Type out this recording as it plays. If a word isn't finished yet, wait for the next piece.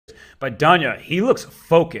But Danya, he looks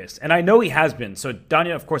focused, and I know he has been. So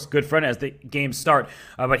Danya, of course, good friend as the games start,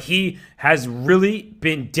 but he has really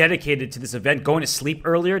been dedicated to this event, going to sleep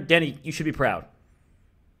earlier. Danny, you should be proud.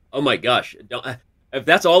 Oh my gosh. If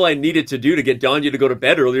that's all I needed to do to get Danya to go to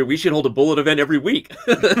bed earlier, we should hold a bullet event every week.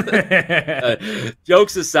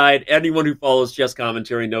 Jokes aside, anyone who follows chess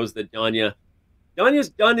commentary knows that Danya's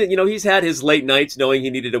done it. You know, he's had his late nights knowing he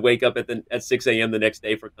needed to wake up at 6 a.m. the next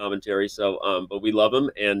day for commentary. So, but we love him,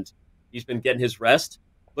 and he's been getting his rest.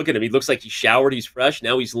 Look at him; he looks like he showered. He's fresh.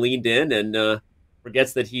 Now he's leaned in and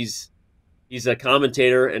forgets that he's a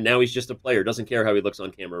commentator, and now he's just a player. Doesn't care how he looks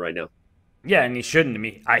on camera right now. Yeah, and he shouldn't. I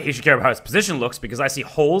mean, he should care about how his position looks because I see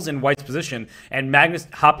holes in White's position, and Magnus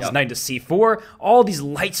hopped his knight to c4. All these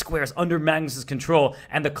light squares under Magnus's control,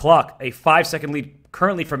 and the clock, a 5-second lead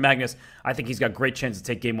currently for Magnus. I think he's got great chance to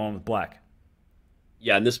take game one with Black.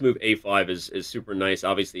 Yeah, and this move a5 is super nice.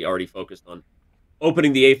 Obviously, already focused on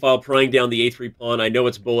opening the a-file, prying down the a3 pawn. I know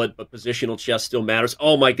it's bullet, but positional chess still matters.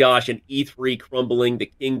 Oh my gosh, an e3 crumbling, the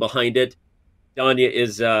king behind it. Danya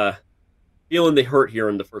is feeling the hurt here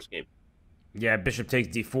in the first game. Yeah, bishop takes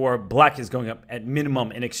d4. Black is going up at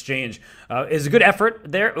minimum in exchange. It's a good effort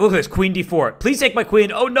there. Look at this, queen d4. Please take my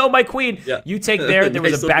queen. Oh no, my queen. Yeah. You take there. There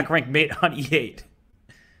was a back rank mate on e8.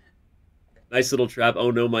 Nice little trap.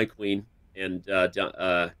 Oh no, my queen. And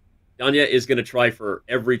Danya is going to try for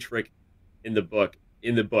every trick in the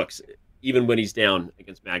books, even when he's down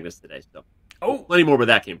against Magnus today. So, plenty more where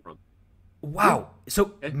that came from. Wow.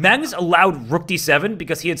 So Magnus allowed rook d7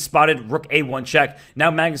 because he had spotted rook a1 check. Now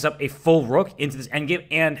Magnus up a full rook into this endgame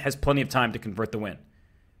and has plenty of time to convert the win.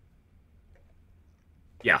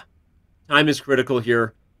 Yeah. Time is critical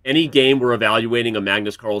here. Any game we're evaluating a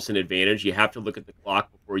Magnus Carlsen advantage, you have to look at the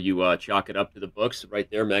clock before you chalk it up to the books. Right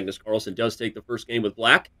there, Magnus Carlsen does take the first game with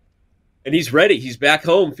Black. And he's ready. He's back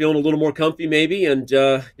home, feeling a little more comfy maybe, and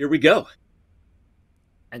here we go.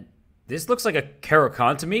 This looks like a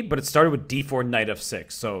Caro-Kann to me, but it started with d4, knight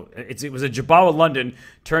f6. So it was a Jabawa London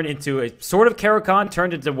turned into a sort of Caro-Kann,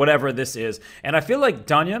 turned into whatever this is. And I feel like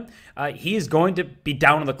Danya, he is going to be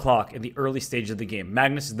down on the clock in the early stage of the game.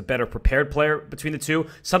 Magnus is the better prepared player between the two.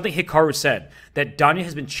 Something Hikaru said, that Danya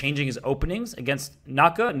has been changing his openings against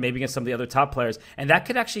Naka and maybe against some of the other top players. And that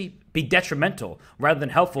could actually be detrimental rather than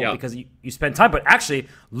helpful because you spend time. But actually,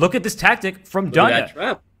 look at this tactic from Danya. That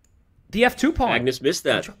trap. The f2 pawn. Magnus missed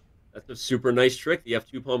that. That's a super nice trick. The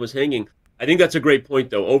f2 pawn was hanging. I think that's a great point,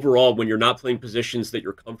 though. Overall, when you're not playing positions that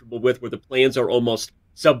you're comfortable with, where the plans are almost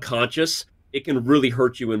subconscious, it can really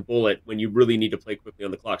hurt you in bullet when you really need to play quickly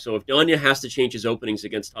on the clock. So if Danya has to change his openings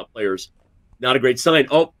against top players, not a great sign.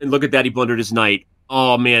 Oh, and look at that. He blundered his knight.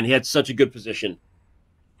 Oh, man. He had such a good position.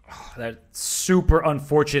 Oh, that's super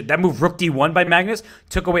unfortunate. That move, rook d1 by Magnus,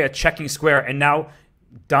 took away a checking square, and now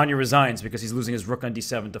Danya resigns because he's losing his rook on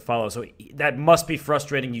d7 to follow. So that must be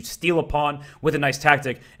frustrating. You steal a pawn with a nice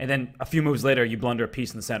tactic, and then a few moves later, you blunder a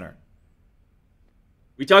piece in the center.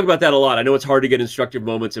 We talk about that a lot. I know it's hard to get instructive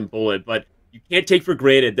moments in bullet, but you can't take for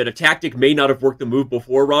granted that a tactic may not have worked the move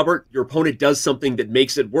before, Robert. Your opponent does something that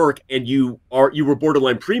makes it work, and you were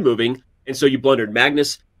borderline pre-moving, and so you blundered.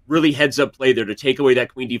 Magnus really heads-up play there to take away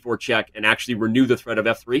that queen d4 check and actually renew the threat of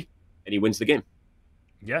f3, and he wins the game.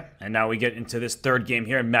 Yeah, and now we get into this third game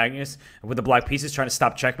here. Magnus, with the black pieces, trying to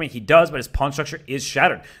stop checkmate. He does, but his pawn structure is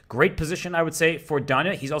shattered. Great position, I would say, for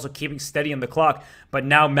Danya. He's also keeping steady on the clock. But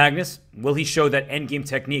now Magnus, will he show that endgame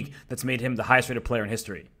technique that's made him the highest-rated player in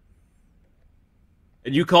history?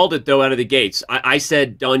 And you called it, though, out of the gates. I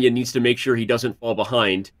said Danya needs to make sure he doesn't fall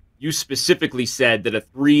behind. You specifically said that a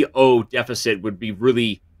 3-0 deficit would be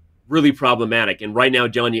really, really problematic. And right now,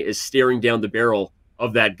 Danya is staring down the barrel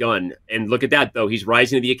of that gun. And look at that, though. He's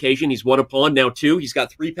rising to the occasion. He's won a pawn, now 2. He's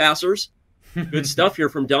got 3 passers. Good stuff here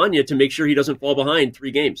from Danya to make sure he doesn't fall behind 3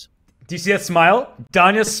 games. Do you see that smile?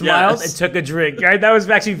 Danya smiled and took a drink. Right? That was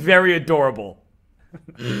actually very adorable.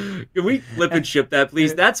 Can we flip and ship that,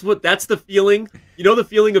 please? That's the feeling. You know the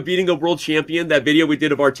feeling of beating a world champion? That video we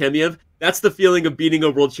did of Artemiev? That's the feeling of beating a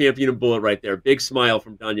world champion in bullet right there. Big smile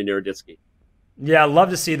from Danya Naroditsky. Yeah, I love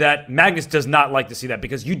to see that. Magnus does not like to see that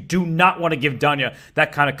because you do not want to give Danya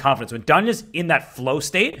that kind of confidence. When Danya's in that flow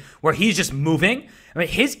state where he's just moving, I mean,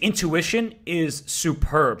 his intuition is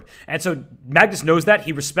superb. And so Magnus knows that.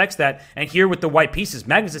 He respects that. And here with the white pieces,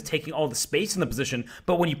 Magnus is taking all the space in the position.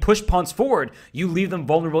 But when you push pawns forward, you leave them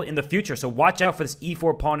vulnerable in the future. So watch out for this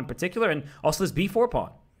e4 pawn in particular and also this b4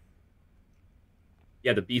 pawn.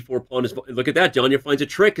 Yeah, the b4 pawn is... Look at that. Danya finds a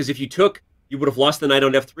trick because if you took... You would have lost the knight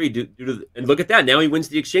on f3 and look at that. Now he wins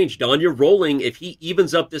the exchange. Danya rolling. If he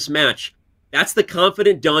evens up this match, that's the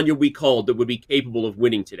confident Danya we called that would be capable of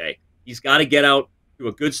winning today. He's got to get out to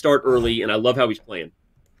a good start early, and I love how he's playing.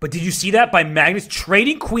 But did you see that by Magnus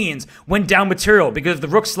trading queens when down material? Because if the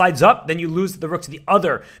rook slides up, then you lose the rook to the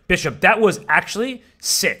other bishop. That was actually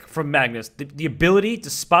sick from Magnus. The ability to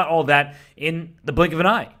spot all that in the blink of an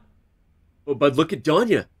eye. But look at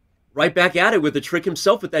Danya. Right back at it with the trick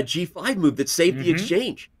himself with that G5 move that saved the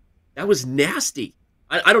exchange. That was nasty.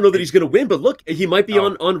 I don't know that he's going to win, but look, he might be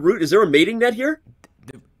en route. Is there a mating net here?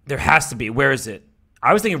 There has to be. Where is it?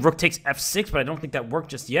 I was thinking rook takes f6, but I don't think that worked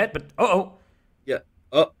just yet. But, Yeah.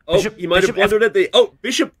 Bishop, he might have blundered it.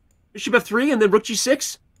 Bishop f3, and then rook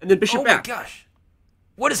g6, and then bishop back. Oh my gosh.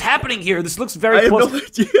 What is happening here? This looks very close. I have no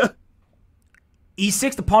idea.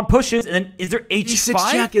 E6, the pawn pushes, and then is there h5?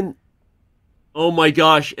 E6 check, and oh my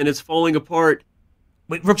gosh, and it's falling apart.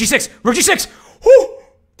 Wait, rook g6! Rook g6! Whoo!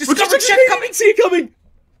 Discover check coming! See it coming!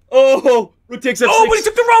 Oh, rook takes f6. Oh, but he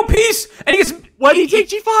took the wrong piece! And he gets... Why did he take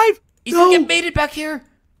g5? He's gonna get mated back here.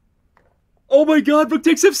 Oh my god, rook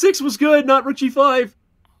takes f6 was good, not rook g5.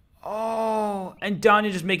 Oh, and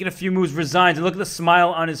Danya just making a few moves, resigns, and look at the smile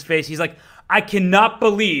on his face. He's like, I cannot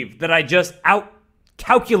believe that I just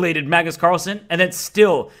out-calculated Magnus Carlsen and then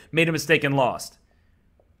still made a mistake and lost.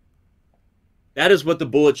 That is what the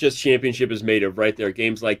Bullet Chess Championship is made of right there,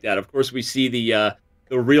 games like that. Of course, we see the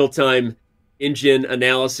real-time engine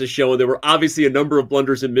analysis showing there were obviously a number of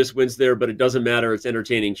blunders and miswins there, but it doesn't matter. It's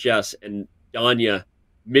entertaining chess, and Danya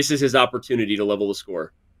misses his opportunity to level the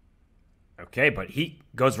score. Okay, but he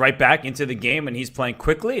goes right back into the game, and he's playing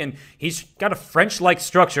quickly, and he's got a French-like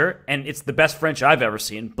structure, and it's the best French I've ever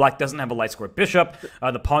seen. Black doesn't have a light-scored bishop.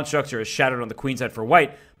 The pawn structure is shattered on the queen side for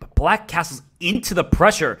white, but Black castles into the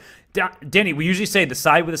pressure. Danny, we usually say the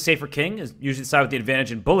side with a safer king is usually the side with the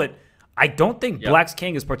advantage in bullet. I don't think Black's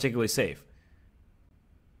king is particularly safe.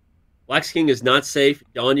 Black's king is not safe.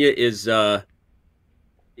 Danya is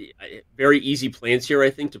very easy plans here, I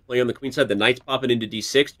think, to play on the queen side. The knight's popping into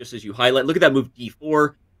d6, just as you highlight. Look at that move,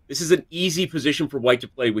 d4. This is an easy position for white to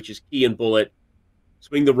play, which is key in bullet.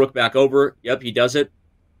 Swing the rook back over. Yep, he does it.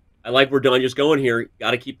 I like where Danya's going here.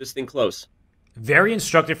 Got to keep this thing close. Very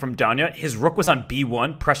instructive from Danya. His rook was on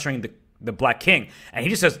b1, pressuring the black king. And he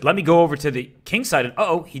just says, let me go over to the king side.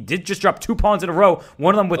 And he did just drop 2 pawns in a row,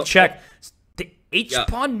 one of them with check. The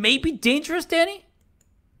h-pawn may be dangerous, Danny?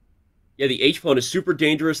 Yeah, the h-pawn is super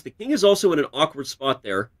dangerous. The king is also in an awkward spot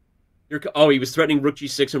there. He was threatening rook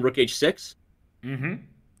g6 and rook h6? Mm-hmm.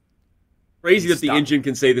 Crazy that the engine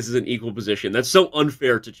can say this is an equal position. That's so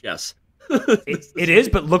unfair to chess. It is,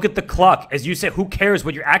 but look at the clock. As you say, who cares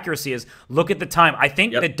what your accuracy is? Look at the time. I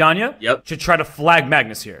think that Danya should try to flag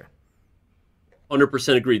Magnus here.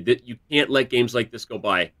 100% agreed. That you can't let games like this go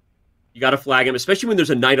by. You got to flag him, especially when there's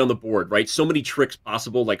a knight on the board, right? So many tricks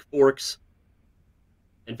possible, like forks.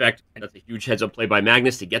 In fact, that's a huge heads-up play by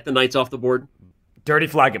Magnus to get the knights off the board. Dirty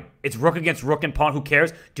flag him. It's rook against rook and pawn. Who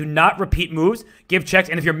cares? Do not repeat moves. Give checks.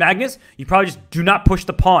 And if you're Magnus, you probably just do not push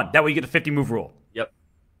the pawn. That way you get the 50-move rule. Yep.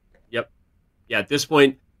 Yeah, at this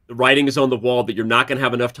point, the writing is on the wall that you're not going to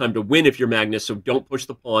have enough time to win if you're Magnus, so don't push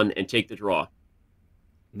the pawn and take the draw.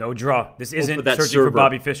 No draw. This isn't searching for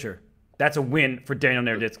Bobby Fischer. That's a win for Daniel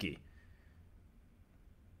Naroditsky.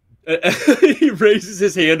 He raises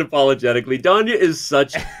his hand apologetically. Danya is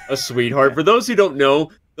such a sweetheart. For those who don't know,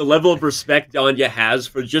 the level of respect Danya has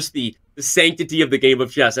for just the sanctity of the game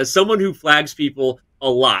of chess. As someone who flags people a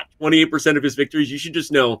lot, 28% of his victories, you should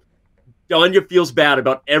just know Danya feels bad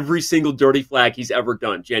about every single dirty flag he's ever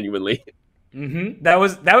done, genuinely. Mm-hmm. That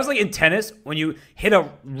was like in tennis when you hit a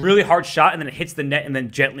really hard shot and then it hits the net and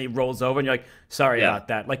then gently rolls over and you're like, sorry about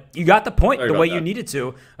that. Like, you got the point the way you needed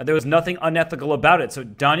to. There was nothing unethical about it. So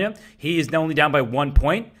Danya, he is now only down by 1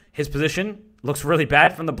 point. His position looks really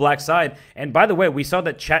bad from the black side. And by the way, we saw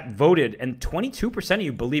that chat voted and 22% of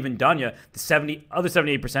you believe in Danya. The other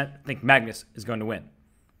 78% think Magnus is going to win.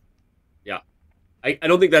 Yeah. I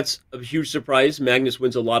don't think that's a huge surprise. Magnus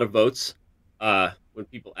wins a lot of votes when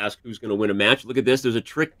people ask who's going to win a match. Look at this. There's a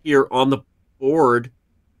trick here on the board.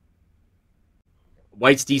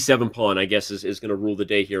 White's d7 pawn, I guess, is going to rule the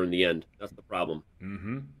day here in the end. That's the problem.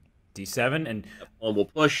 Mm-hmm. d7, and that pawn will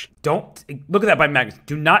push. Don't look at that by Magnus.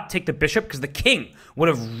 Do not take the bishop because the king would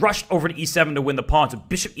have rushed over to e7 to win the pawn. So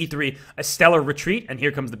bishop e3, a stellar retreat, and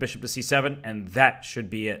here comes the bishop to c7, and that should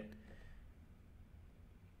be it.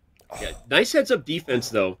 Yeah, nice heads-up defense,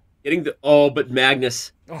 though. Getting the... but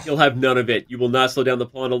Magnus, he'll have none of it. You will not slow down the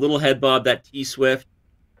pawn. A little head bob, that T-Swift,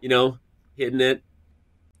 hitting it.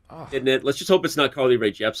 Hitting it. Let's just hope it's not Carly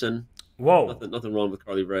Rae Jepsen. Whoa. Nothing wrong with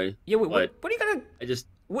Carly Rae. Yeah, wait, what are you going to...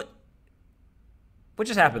 What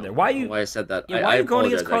just happened there? Why are you... Why I said that. Yeah, why are you going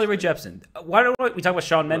against Carly Rae Jepsen? Why don't we talk about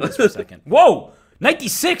Shawn Mendes for a second? Whoa!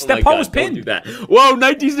 96! That pawn was pinned! Don't do that. Whoa,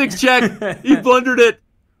 96 check! He blundered it!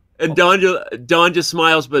 And Don just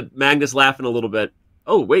smiles, but Magnus laughing a little bit.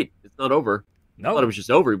 Oh, wait, it's not over. No. I thought it was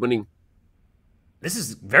just over. Winning. This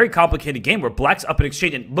is a very complicated game where Black's up in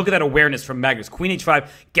exchange. And look at that awareness from Magnus. Queen h5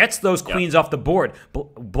 gets those queens off the board.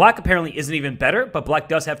 Black apparently isn't even better, but Black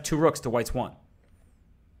does have 2 rooks to White's 1.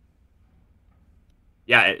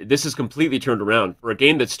 Yeah, this is completely turned around. For a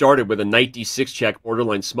game that started with a knight d6 check,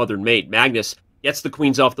 borderline smothered mate, Magnus gets the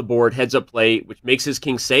queens off the board, heads up play, which makes his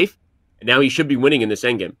king safe, and now he should be winning in this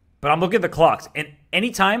endgame. But I'm looking at the clocks, and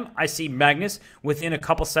anytime I see Magnus within a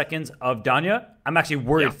couple seconds of Danya, I'm actually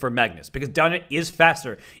worried for Magnus, because Danya is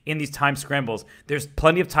faster in these time scrambles. There's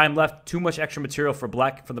plenty of time left, too much extra material for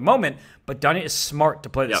Black for the moment, but Danya is smart to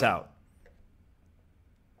play this out.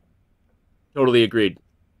 Totally agreed.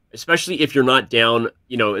 Especially if you're not down,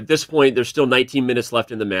 at this point, there's still 19 minutes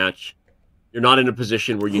left in the match. You're not in a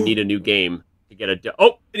position where you need a new game to get a...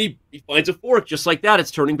 Oh, and he finds a fork. Just like that,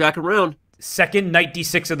 it's turning back around. Second knight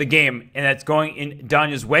d6 of the game, and that's going in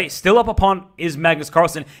Danya's way. Still up upon is Magnus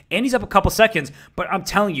Carlsen, and he's up a couple seconds, but I'm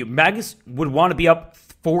telling you, Magnus would want to be up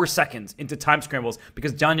 4 seconds into time scrambles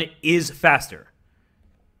because Danya is faster.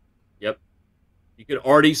 Yep. You can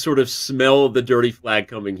already sort of smell the dirty flag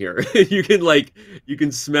coming here. you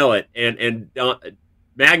can smell it, and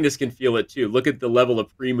Magnus can feel it too. Look at the level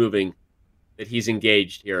of pre-moving that he's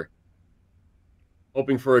engaged here.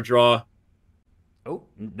 Hoping for a draw. Oh,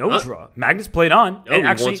 no draw. Magnus played on. No, and he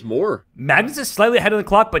actually, wants more. Magnus is slightly ahead of the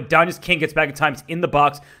clock, but Danya's king gets back in time. It's in the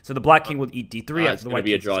box, so the black king will eat d3. It's going to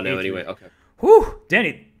be a draw now anyway. Okay. Whew,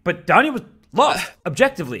 Danny. But Danya was lost,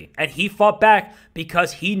 objectively, and he fought back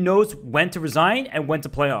because he knows when to resign and when to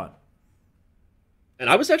play on. And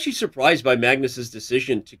I was actually surprised by Magnus's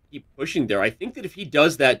decision to keep pushing there. I think that if he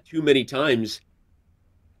does that too many times,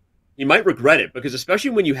 he might regret it, because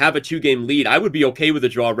especially when you have a 2-game lead, I would be okay with a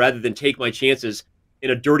draw rather than take my chances in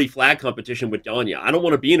a dirty flag competition with Danya. I don't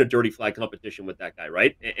want to be in a dirty flag competition with that guy,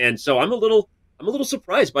 right? And so I'm a little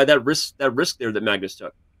surprised by that risk there that Magnus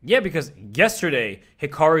took. Yeah, because yesterday,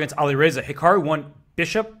 Hikaru against Alireza, Hikaru won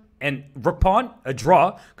bishop and rook pawn, a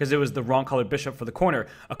draw, because it was the wrong colored bishop for the corner.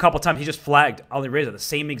 A couple times, he just flagged Alireza, the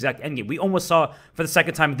same exact endgame. We almost saw, for the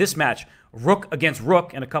second time in this match, rook against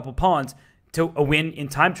rook and a couple pawns to a win in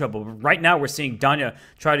time trouble. But right now, we're seeing Danya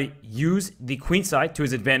try to use the queenside to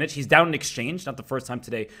his advantage. He's down in exchange. Not the first time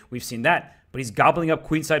today we've seen that. But he's gobbling up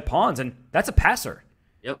queenside pawns, and that's a passer.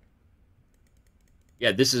 Yep.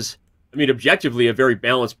 Yeah, this is, objectively a very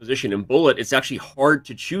balanced position. In Bullet, it's actually hard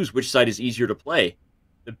to choose which side is easier to play.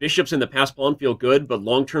 The bishops and the pass pawn feel good, but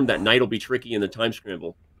long-term, that knight will be tricky in the time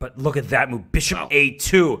scramble. But look at that move. Bishop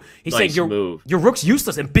A2. He's nice saying move. Your rook's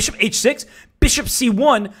useless. And bishop H6, bishop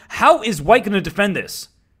C1. How is White going to defend this?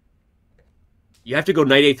 You have to go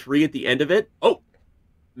knight A3 at the end of it. Oh,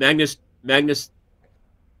 Magnus, I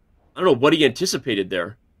don't know what he anticipated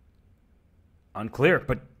there. Unclear,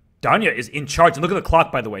 but Danya is in charge. And look at the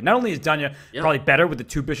clock, by the way. Not only is Danya probably better with the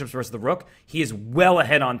 2 bishops versus the rook, he is well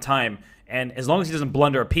ahead on time. And as long as he doesn't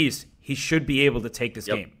blunder a piece, he should be able to take this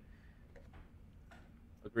game.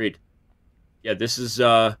 Agreed. Yeah, this is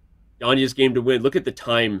Danya's game to win. Look at the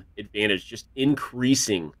time advantage just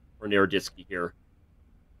increasing for Naroditsky here.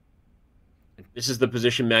 This is the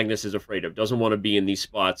position Magnus is afraid of. Doesn't want to be in these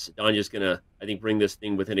spots. Danya's going to, I think, bring this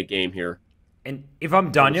thing within a game here. And if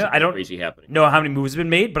I'm Danya, I don't know how many moves have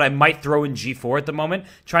been made, but I might throw in G4 at the moment,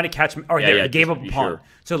 trying to catch him. He gave up a pawn. Sure.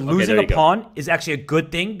 So losing a pawn is actually a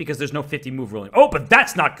good thing because there's no 50 move ruling. Oh, but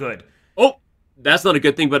that's not good. Oh, that's not a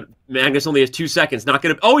good thing, but Magnus only has 2 seconds. Not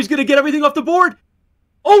gonna. Oh, he's going to get everything off the board.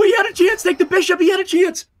 Oh, he had a chance. Take the bishop. He had a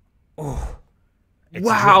chance. Oh,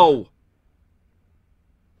 wow.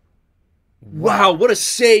 Wow, what a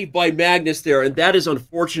save by Magnus there. And that is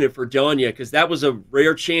unfortunate for Danya because that was a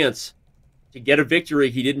rare chance to get a victory.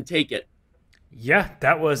 He didn't take it. Yeah,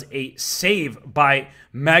 that was a save by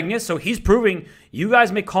Magnus. So he's proving you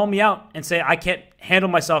guys may call me out and say I can't handle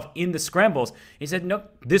myself in the scrambles. He said,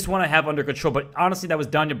 nope, this one I have under control. But honestly, that was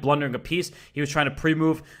Danya blundering a piece. He was trying to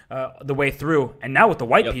pre-move the way through. And now with the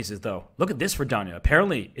white pieces, though, look at this for Danya.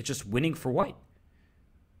 Apparently, it's just winning for white.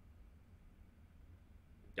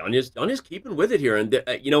 Danya's keeping with it here. And,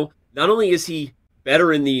 not only is he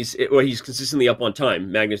better in these, or he's consistently up on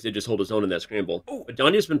time. Magnus did just hold his own in that scramble. Oh. But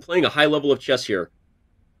Danya's been playing a high level of chess here.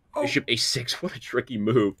 Oh. Bishop A6, what a tricky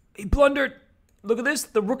move. He blundered. Look at this.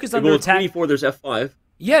 The rook is under attack. With 3-4, there's F5.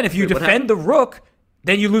 Yeah, and if you defend the rook,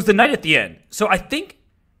 then you lose the knight at the end. So I think,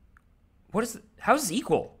 how is this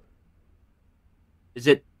equal? Is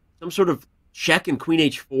it some sort of check in queen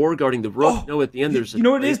H4 guarding the rook? No, at the end there's You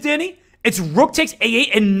know what it is, Danny? It's rook takes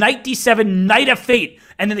A8 and knight D7, knight F8,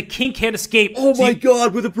 and then the king can't escape. Oh my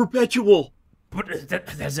god, with a perpetual. But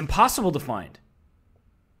that's impossible to find.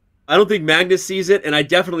 I don't think Magnus sees it, and I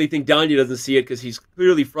definitely think Danya doesn't see it because he's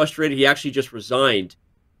clearly frustrated. He actually just resigned.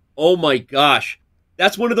 Oh my gosh.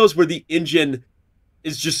 That's one of those where the engine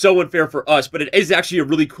is just so unfair for us, but it is actually a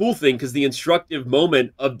really cool thing because the instructive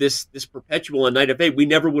moment of this perpetual on Knight of 8, we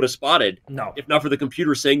never would have spotted if not for the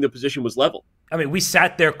computer saying the position was level. I mean, we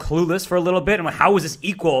sat there clueless for a little bit. I'm like, how is this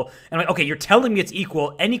equal? And I'm like, okay, you're telling me it's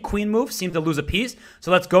equal. Any queen move seems to lose a piece, so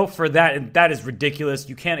let's go for that. And that is ridiculous.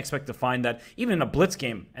 You can't expect to find that even in a blitz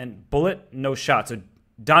game. And bullet, no shot. So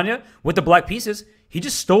Danya, with the black pieces, he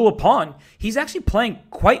just stole a pawn. He's actually playing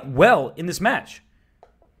quite well in this match.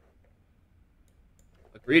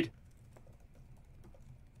 Agreed.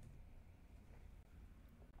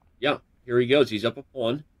 Yeah, here he goes. He's up a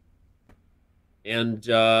pawn. And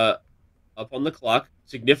up on the clock,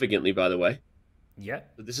 significantly, by the way. Yeah.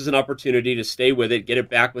 So this is an opportunity to stay with it, get it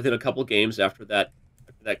back within a couple games after that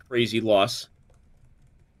crazy loss.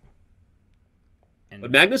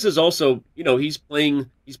 But Magnus is also, he's pulling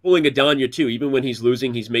a Danya too. Even when he's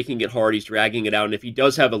losing, he's making it hard. He's dragging it out. And if he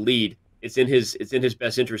does have a lead, it's in his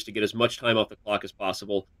best interest to get as much time off the clock as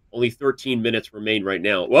possible. Only 13 minutes remain right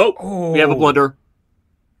now. Whoa! We have a blunder.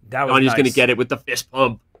 That was Danya's nice. going to get it with the fist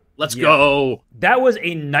pump. Let's go. That was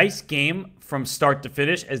a nice game from start to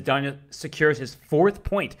finish as Danya secures his 4th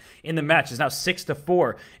point in the match. It's now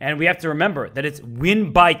 6-4. And we have to remember that it's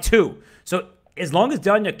win by 2. So as long as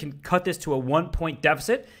Danya can cut this to a 1-point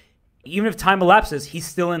deficit, even if time elapses, he's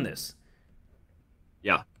still in this.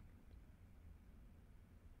 Yeah.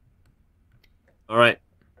 All right.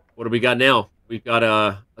 What do we got now? We've got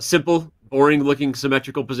a simple, boring-looking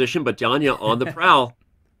symmetrical position, but Danya on the prowl.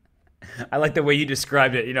 I like the way you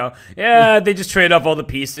described it. They just trade off all the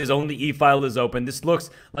pieces. Only E-file is open. This looks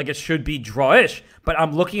like it should be draw-ish, but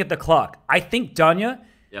I'm looking at the clock. I think Danya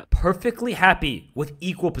perfectly happy with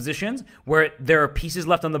equal positions where there are pieces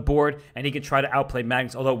left on the board and he can try to outplay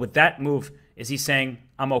Magnus. Although with that move, is he saying,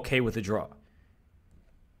 I'm okay with the draw?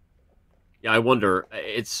 Yeah, I wonder.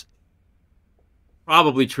 It's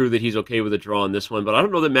probably true that he's okay with a draw on this one, but I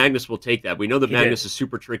don't know that Magnus will take that. We know that Magnus is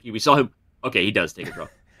super tricky. We saw him. Okay, he does take a draw.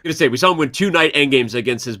 I'm going to say, we saw him win 2 knight endgames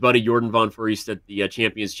against his buddy Jordan von Foreest at the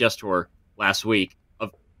Champions Chess Tour last week.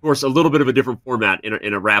 Of course, a little bit of a different format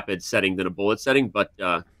in a rapid setting than a bullet setting, but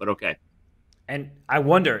okay. And I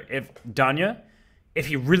wonder if Danya, if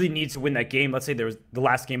he really needs to win that game, let's say there was the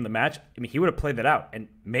last game of the match, I mean, he would have played that out, and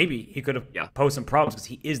maybe he could have posed some problems because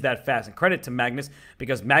he is that fast. And credit to Magnus,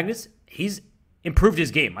 because Magnus, he's improved his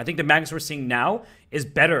game. I think the Magnus we're seeing now is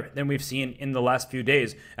better than we've seen in the last few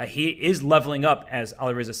days. He is leveling up, as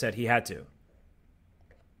Ali Reza said he had to.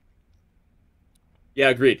 Yeah,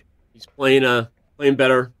 agreed. He's playing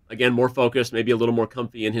better. Again, more focused, maybe a little more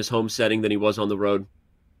comfy in his home setting than he was on the road.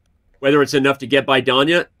 Whether it's enough to get by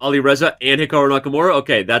Danya, Ali Reza, and Hikaru Nakamura,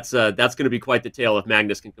 okay, that's going to be quite the tale if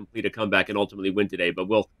Magnus can complete a comeback and ultimately win today. But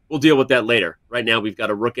we'll deal with that later. Right now, we've got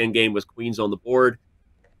a rook endgame with queens on the board.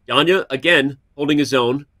 Danya, again, holding his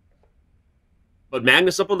own. But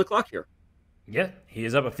Magnus up on the clock here. Yeah, he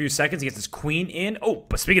is up a few seconds. He gets his queen in. Oh,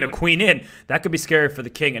 but speaking of queen in, that could be scary for the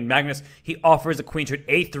king. And Magnus, he offers a queen trade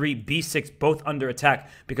A3, B6, both under attack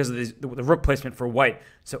because of the rook placement for white.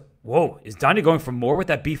 So, whoa, is Danya going for more with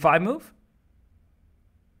that B5 move?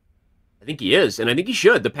 I think he is, and I think he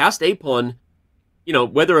should. The passed A pawn,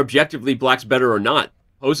 whether objectively black's better or not,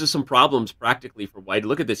 poses some problems practically for white.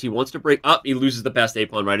 Look at this. He wants to break up. He loses the passed A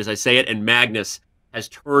pawn right as I say it, and Magnus has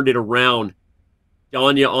turned it around.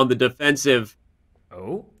 Danya on the defensive.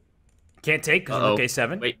 Oh. Can't take because rook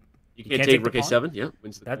A7. Wait, you can't take rook A7? Yeah,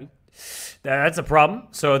 wins the queen. That's a problem.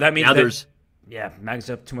 So that means Magnus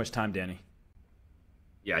up too much time, Danny.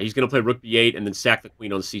 Yeah, he's going to play rook B8 and then sack the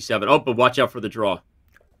queen on C7. Oh, but watch out for the draw.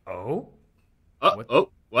 Oh?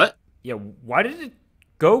 What? Yeah, why did it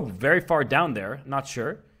go very far down there? Not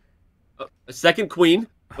sure. A second queen,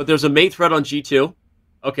 but there's a mate threat on G2.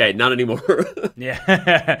 Okay, not anymore.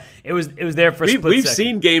 Yeah, it was there for a split We've second.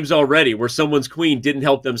 seen games already where someone's queen didn't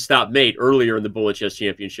help them stop mate earlier in the Bullet Chess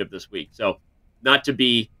Championship this week. So not to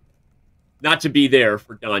be there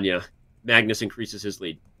for Danya. Magnus increases his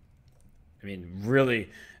lead. I mean, really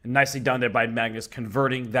nicely done there by Magnus,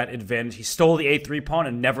 converting that advantage. He stole the A3 pawn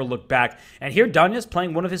and never looked back. And here Danya's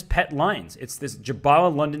playing one of his pet lines. It's this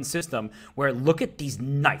Jabala London system where look at these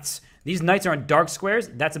knights. These knights are on dark squares.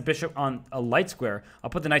 That's a bishop on a light square. I'll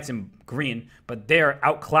put the knights in green, but they are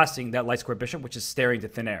outclassing that light square bishop, which is staring to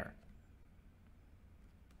thin air.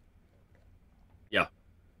 Yeah.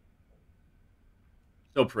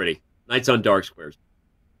 So pretty. Knights on dark squares.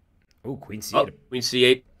 Oh, queen C8. Oh, queen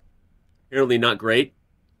C8. Apparently not great.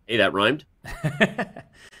 Hey, that rhymed.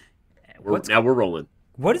 Now we're rolling.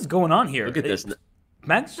 What is going on here? Look at this.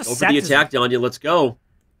 Magnus just Go for the attack, Danya. Let's go.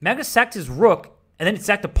 Magnus sacked his rook, and then it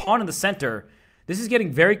sacked a pawn in the center. This is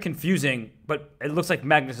getting very confusing, but it looks like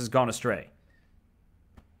Magnus has gone astray.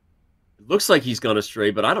 It looks like he's gone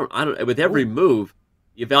astray, but I don't. With every move,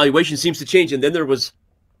 the evaluation seems to change. And then there was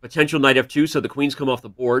potential knight f2, so the queens come off the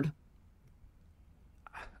board.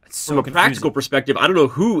 It's so From a confusing. practical perspective, I don't know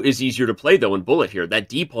who is easier to play, though, in bullet here. That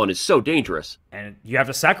d pawn is so dangerous. And you have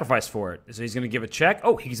to sacrifice for it. So he's going to give a check.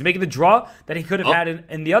 Oh, he's making the draw that he could have had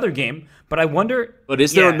in the other game. But I wonder... But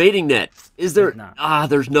is there a mating net? Is there... not.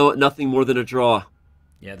 There's nothing more than a draw.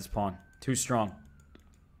 Yeah, this pawn. Too strong.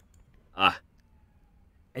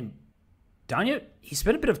 And Danya, he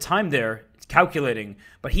spent a bit of time there calculating,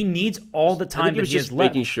 but he needs all the time that he has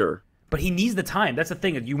left. Making sure. But he needs the time. That's the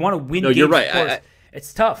thing. You want to win No, games, you're right. of course.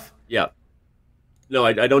 It's tough. Yeah. No,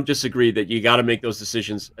 I don't disagree that you got to make those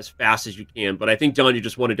decisions as fast as you can. But I think Danya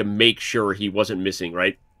just wanted to make sure he wasn't missing,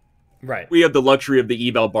 right? Right. We have the luxury of the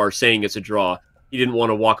eval bar saying it's a draw. He didn't want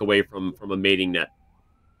to walk away from a mating net.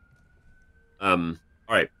 All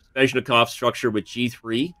right. Sveshnikov structure with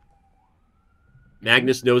g3.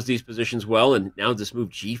 Magnus knows these positions well, and now this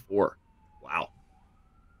move g4. Wow.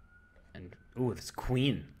 And, ooh, this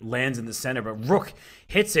queen lands in the center, but rook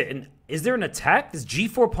hits it. And is there an attack? This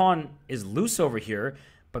g4 pawn is loose over here,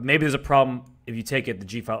 but maybe there's a problem if you take it. The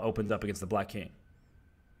g file opens up against the black king.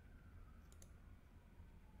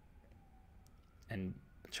 And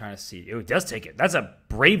trying to see. Oh, it does take it. That's a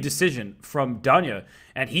brave decision from Danya.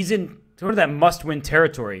 And he's in sort of that must-win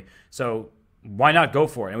territory. So why not go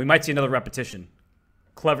for it? And we might see another repetition.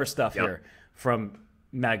 Clever stuff here from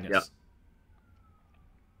Magnus. Yep.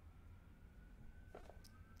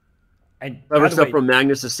 And clever stuff from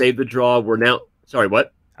Magnus to save the draw. We're now... Sorry,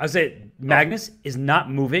 what? I would say Magnus is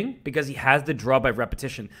not moving because he has the draw by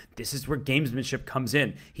repetition. This is where gamesmanship comes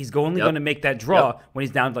in. He's only going to make that draw when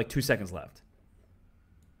he's down to like 2 seconds left.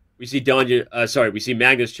 We see we see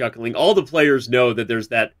Magnus chuckling. All the players know that there's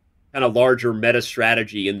that kind of larger meta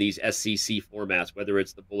strategy in these SCC formats, whether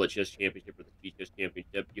it's the Bullet Chess Championship or the Speed Chess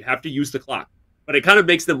Championship. You have to use the clock. But it kind of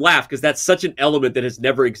makes them laugh because that's such an element that has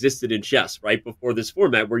never existed in chess, right? Before this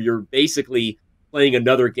format, where you're basically playing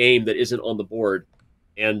another game that isn't on the board.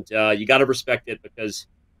 And you got to respect it because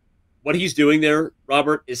what he's doing there,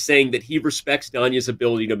 Robert, is saying that he respects Danya's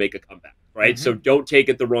ability to make a comeback, right? So don't take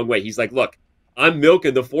it the wrong way. He's like, look, I'm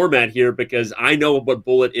milking the format here because I know what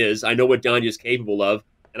Bullet is. I know what Danya's capable of.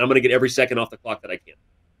 And I'm going to get every second off the clock that I can.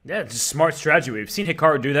 Yeah, it's a smart strategy. We've seen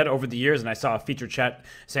Hikaru do that over the years, and I saw a feature chat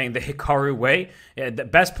saying the Hikaru way. Yeah, the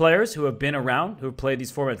best players who have been around, who have played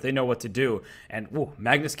these formats, they know what to do. And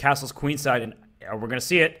Magnus castles queenside, and we're going to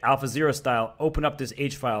see it, Alpha Zero style, open up this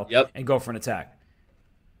H file and go for an attack.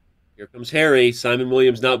 Here comes Harry. Simon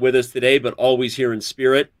Williams not with us today, but always here in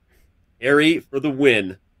spirit. Harry for the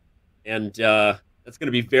win. And that's going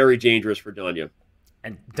to be very dangerous for Danya.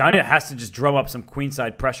 And Danya has to just drum up some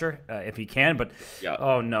queenside pressure if he can. But,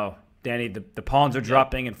 oh, no. Danny, the pawns are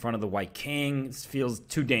dropping in front of the white king. This feels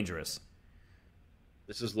too dangerous.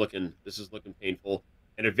 This is looking painful.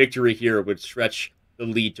 And a victory here would stretch the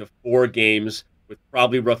lead to 4 games with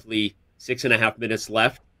probably roughly 6.5 minutes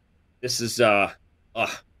left. This is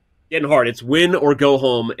getting hard. It's win or go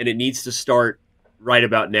home, and it needs to start right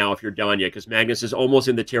about now if you're Danya, because Magnus is almost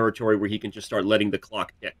in the territory where he can just start letting the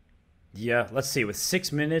clock tick. Yeah, let's see. With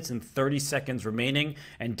 6 minutes and 30 seconds remaining,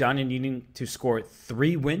 and Danya needing to score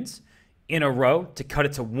 3 wins in a row to cut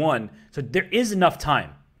it to 1. So there is enough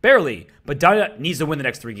time. Barely. But Danya needs to win the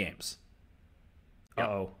next 3 games.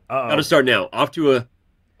 Uh-oh. Got to start now. Off to a...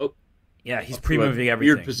 Yeah, he's pre-moving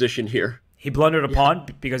everything. Weird position here. He blundered a pawn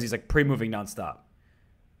because he's like pre-moving nonstop.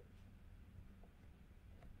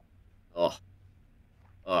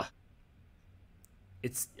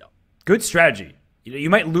 It's good strategy.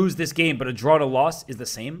 You might lose this game, but a draw to loss is the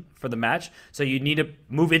same for the match. So you need to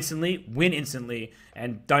move instantly, win instantly,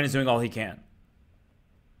 and Danya's doing all he can.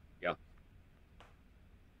 Yeah.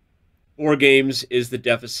 4 games is the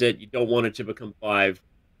deficit. You don't want it to become 5.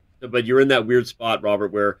 But you're in that weird spot,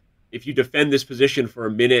 Robert, where if you defend this position for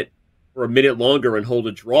a minute longer and hold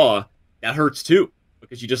a draw, that hurts too,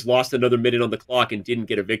 because you just lost another minute on the clock and didn't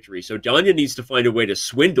get a victory. So Danya needs to find a way to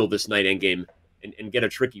swindle this knight endgame and get a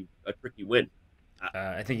tricky win.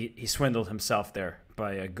 I think he swindled himself there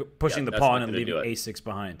by pushing the pawn and leaving a6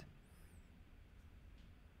 behind.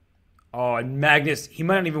 Oh, and Magnus, he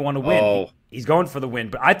might not even want to win. Oh. He's going for the win,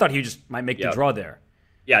 but I thought he just might make the draw there.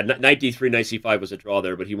 Yeah, knight d3, knight c5 was a draw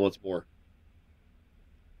there, but he wants more.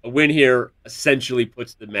 A win here essentially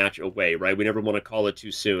puts the match away, right? We never want to call it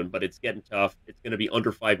too soon, but it's getting tough. It's going to be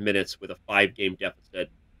under 5 minutes with a 5-game deficit.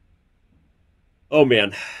 Oh,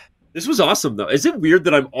 man. This was awesome, though. Is it weird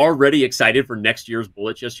that I'm already excited for next year's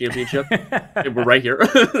Bullet Chess Championship? And we're right here.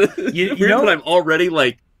 You Weird know, that I'm already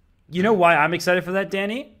like, you know why I'm excited for that,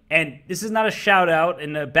 Danny? And this is not a shout out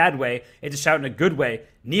in a bad way. It's a shout in a good way.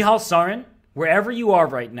 Nihal Sarin, wherever you are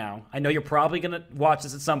right now, I know you're probably going to watch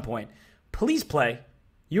this at some point. Please play.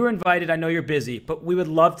 You're invited. I know you're busy, but we would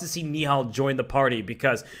love to see Nihal join the party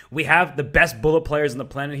because we have the best bullet players on the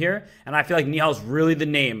planet here, and I feel like Nihal's really the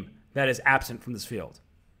name that is absent from this field.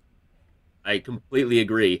 I completely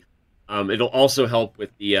agree. It'll also help with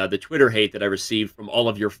the Twitter hate that I received from all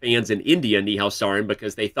of your fans in India, Nihal Sarin,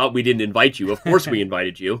 because they thought we didn't invite you. Of course, we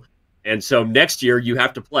invited you, and so next year you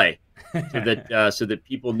have to play so that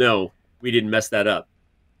people know we didn't mess that up.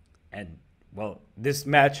 And well, this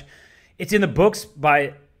match, it's in the books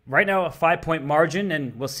by right now a 5-point margin,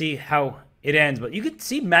 and we'll see how it ends. But you could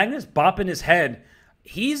see Magnus bopping his head.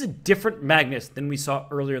 He's a different Magnus than we saw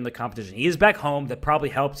earlier in the competition. He is back home. That probably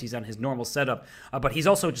helps. He's on his normal setup. But he's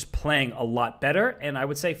also just playing a lot better, and I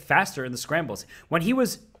would say faster in the scrambles. When he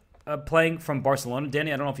was playing from Barcelona,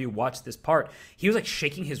 Danny, I don't know if you watched this part, he was like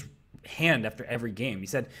shaking his hand after every game. He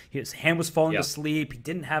said his hand was falling to sleep. He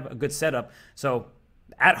didn't have a good setup. So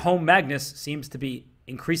at-home Magnus seems to be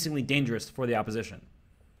increasingly dangerous for the opposition.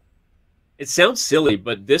 It sounds silly,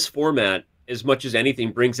 but this format, as much as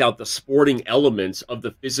anything, brings out the sporting elements of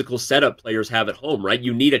the physical setup players have at home, right?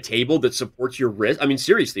 You need a table that supports your wrist. I mean,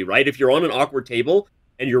 seriously, right? If you're on an awkward table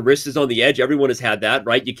and your wrist is on the edge, everyone has had that,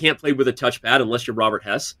 right? You can't play with a touchpad unless you're Robert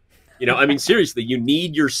Hess. You know, I mean, seriously, you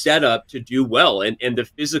need your setup to do well. And the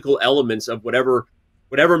physical elements of whatever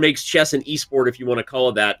makes chess an esport, if you want to call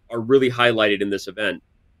it that, are really highlighted in this event.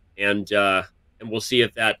 And we'll see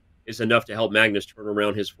if that is enough to help Magnus turn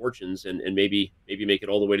around his fortunes and maybe make it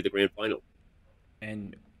all the way to the grand final.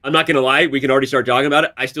 And I'm not going to lie, we can already start talking about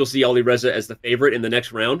it. I still see Ali Reza as the favorite in the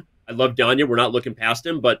next round. I love Danya. We're not looking past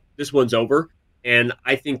him, but this one's over. And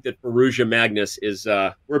I think that Firouzja Magnus is,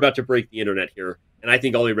 we're about to break the internet here. And I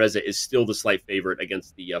think Ali Reza is still the slight favorite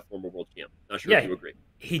against the former world champ. Not sure if you agree.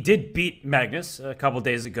 He did beat Magnus a couple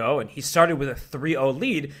days ago, and he started with a 3-0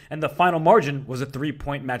 lead, and the final margin was a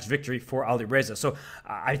 3-point match victory for Ali Reza. So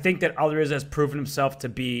I think that Ali Reza has proven himself to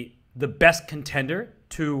be the best contender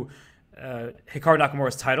to Hikaru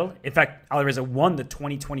Nakamura's title. In fact, Ali Reza won the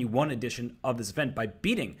 2021 edition of this event by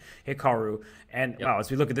beating Hikaru. And wow,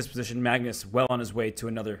 as we look at this position, Magnus well on his way to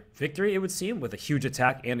another victory, it would seem, with a huge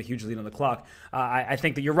attack and a huge lead on the clock. I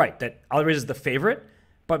think that you're right, that Ali Reza is the favorite.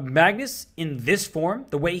 But Magnus, in this form,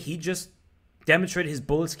 the way he just demonstrated his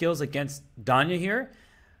bullet skills against Danya here,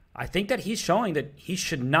 I think that he's showing that he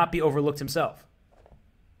should not be overlooked himself.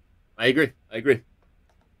 I agree.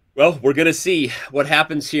 Well, we're going to see what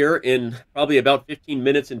happens here in probably about 15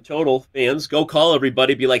 minutes in total. Fans, go call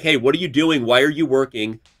everybody. Be like, hey, what are you doing? Why are you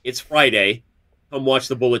working? It's Friday. Come watch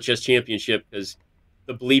the Bullet Chess Championship because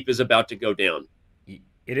the bleep is about to go down.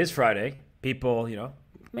 It is Friday. People,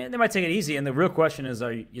 man, they might take it easy. And the real question is,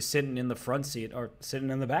 are you sitting in the front seat or sitting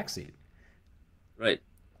in the back seat? Right.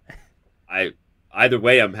 Either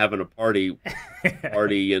way, I'm having a party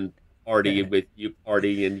and with you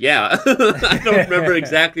party and yeah. I don't remember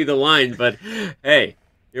exactly the line, but hey,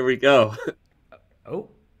 here we go. Oh,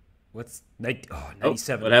 what's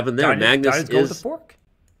 97? What happened there? Magnus go with the fork.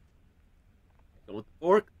 Go with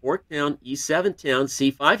the fork down, E7 town,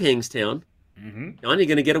 C5 hangs town. Danya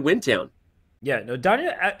going to get a win town. Yeah, no,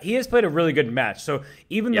 Danya, he has played a really good match. So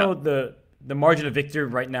even though the margin of victory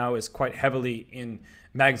right now is quite heavily in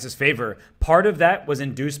Magnus' favor, part of that was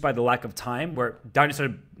induced by the lack of time, where Danya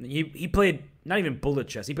started. He played not even bullet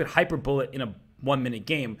chess. He played hyper bullet in a 1-minute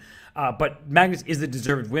game. But Magnus is the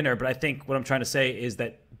deserved winner. But I think what I'm trying to say is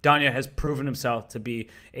that Danya has proven himself to be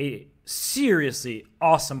a seriously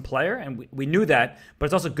awesome player, and we knew that. But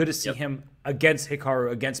it's also good to see him against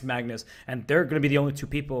Hikaru, against Magnus, and they're going to be the only two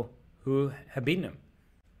people who have beaten him.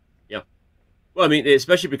 Yeah. Well, I mean,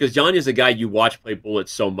 especially because Danya is a guy you watch play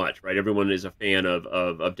bullets so much, right? Everyone is a fan of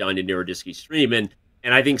Danya Naroditsky's stream, and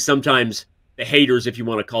I think sometimes the haters, if you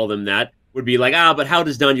want to call them that, would be like, but how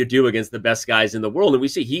does Danya do against the best guys in the world? And we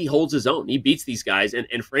see he holds his own. He beats these guys.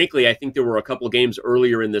 And frankly, I think there were a couple of games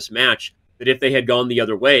earlier in this match that if they had gone the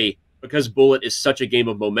other way, because bullet is such a game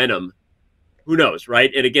of momentum, who knows,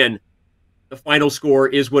 right? And again, the final score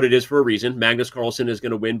is what it is for a reason. Magnus Carlsen is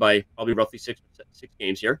going to win by probably roughly six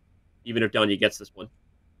games here, even if Danya gets this one.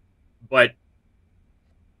 But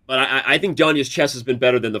I think Danya's chess has been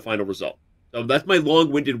better than the final result. So that's my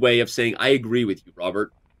long-winded way of saying I agree with you,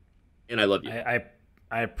 Robert, and I love you. I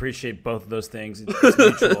appreciate both of those things. It's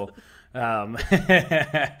mutual.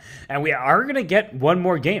 And we are going to get one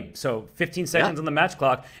more game. So 15 seconds on the match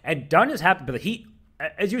clock. And Danya's happy, but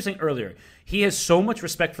as you were saying earlier, he has so much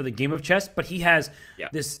respect for the game of chess, but he has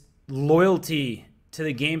this loyalty to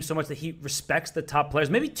the game so much that he respects the top players,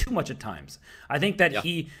 maybe too much at times. I think that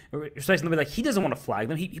he respects them, like he doesn't want to flag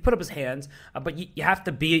them. He put up his hands, but you have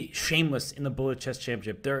to be shameless in the Bullet Chess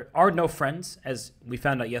Championship. There are no friends, as we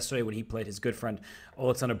found out yesterday when he played his good friend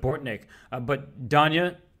Alexander Bortnik. But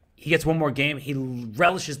Danya, he gets one more game. He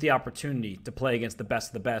relishes the opportunity to play against the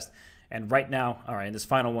best of the best. And right now, all right, in this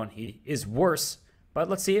final one, he is worse. But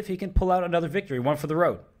let's see if he can pull out another victory, one for the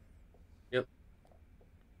road. Yep.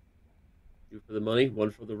 2 for the money,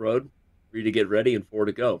 1 for the road, 3 to get ready, and 4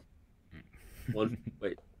 to go.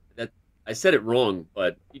 Wait, I said it wrong,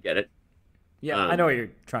 but you get it. Yeah, I know what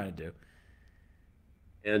you're trying to do.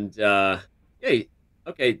 And hey,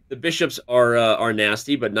 okay, the bishops are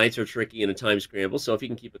nasty, but knights are tricky in a time scramble. So if he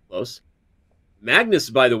can keep it close, Magnus,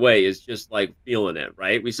 by the way, is just like feeling it.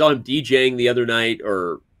 Right? We saw him DJing the other night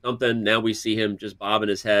or something. Now we see him just bobbing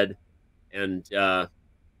his head, and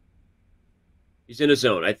he's in his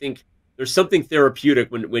zone. I think there's something therapeutic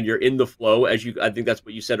when you're in the flow, I think that's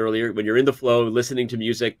what you said earlier. When you're in the flow, listening to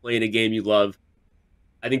music, playing a game you love,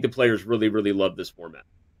 I think the players really, really love this format.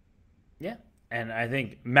 Yeah, and I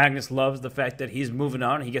think Magnus loves the fact that he's moving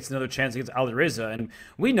on. He gets another chance against Alireza, and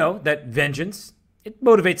we know that vengeance, it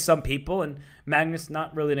motivates some people, and Magnus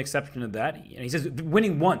not really an exception to that. And he says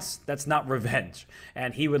winning once, that's not revenge.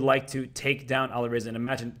 And he would like to take down Alireza. And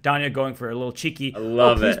imagine Danya going for a little cheeky, I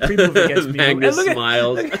love it. Pre-move against me. Magnus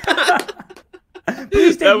smiles.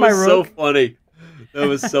 Please take my rook. That was so funny. That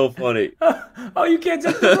was so funny. Oh, you can't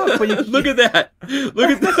take the rook. But you Look at that.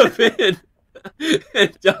 Look at the pin.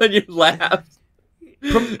 And Danya laughs.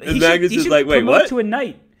 And Magnus is like, wait, what? To a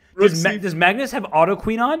knight. Does Magnus have auto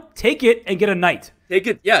queen on? Take it and get a knight. Take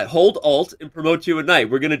it, yeah. Hold alt and promote to a knight.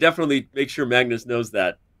 We're gonna definitely make sure Magnus knows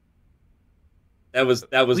that. That was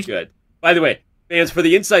good. By the way, fans, for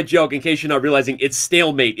the inside joke, in case you're not realizing, it's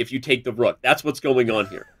stalemate if you take the rook. That's what's going on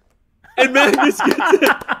here. And Magnus gets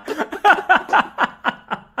it.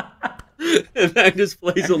 And Magnus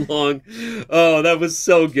plays along. Oh, that was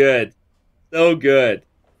so good, so good.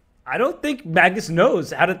 I don't think Magnus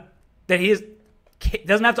knows that he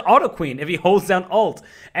doesn't have to auto queen if he holds down alt.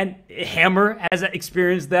 And Hammer has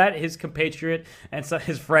experienced that, his compatriot and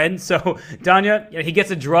his friend. So Danya, he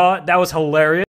gets a draw. That was hilarious.